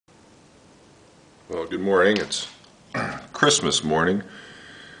Well, good morning. It's Christmas morning.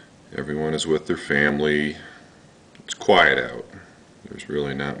 Everyone is with their family. It's quiet out. There's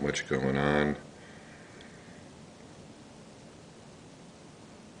really not much going on.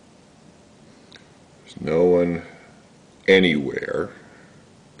 There's no one anywhere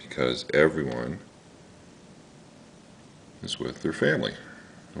because everyone is with their family,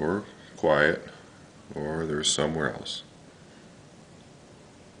 or quiet, or they're somewhere else.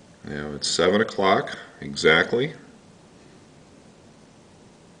 Now it's 7 o'clock exactly.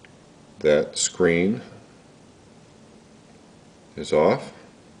 That screen is off.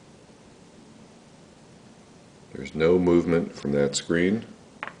 There's no movement from that screen.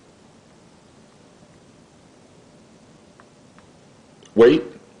 Wait,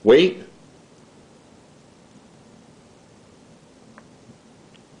 wait.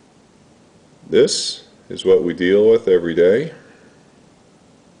 This is what we deal with every day.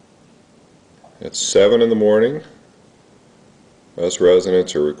 At 7 in the morning, us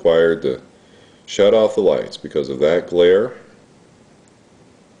residents are required to shut off the lights because of that glare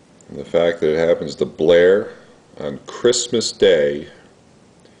and the fact that it happens to blare on Christmas Day.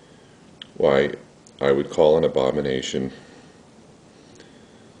 Why, I would call an abomination.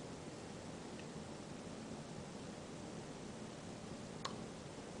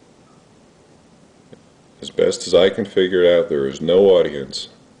 As best as I can figure it out, there is no audience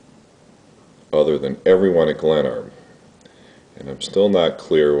other than everyone at Glenarm. And I'm still not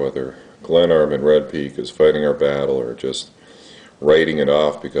clear whether Glenarm and Red Peak is fighting our battle or just writing it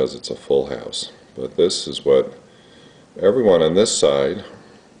off because it's a full house. But this is what everyone on this side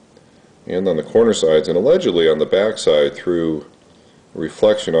and on the corner sides and allegedly on the back side through a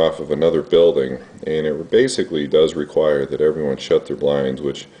reflection off of another building, and it basically does require that everyone shut their blinds,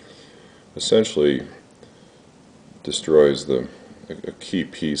 which essentially destroys a key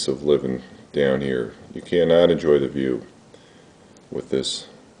piece of living down here. You cannot enjoy the view with this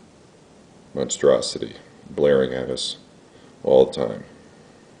monstrosity blaring at us all the time.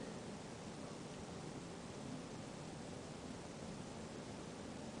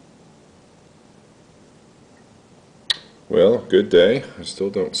 Well, good day. I still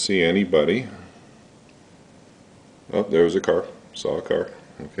don't see anybody. Oh, there was a car. Saw a car.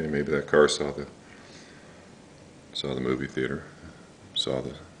 Okay, maybe that car saw the movie theater. Saw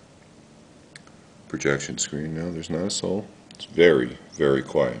the projection screen. No, there's not a soul. It's very, very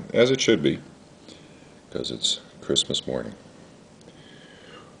quiet, as it should be, because it's Christmas morning.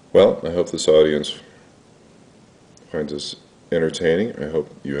 Well, I hope this audience finds this entertaining. I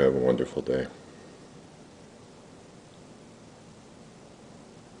hope you have a wonderful day.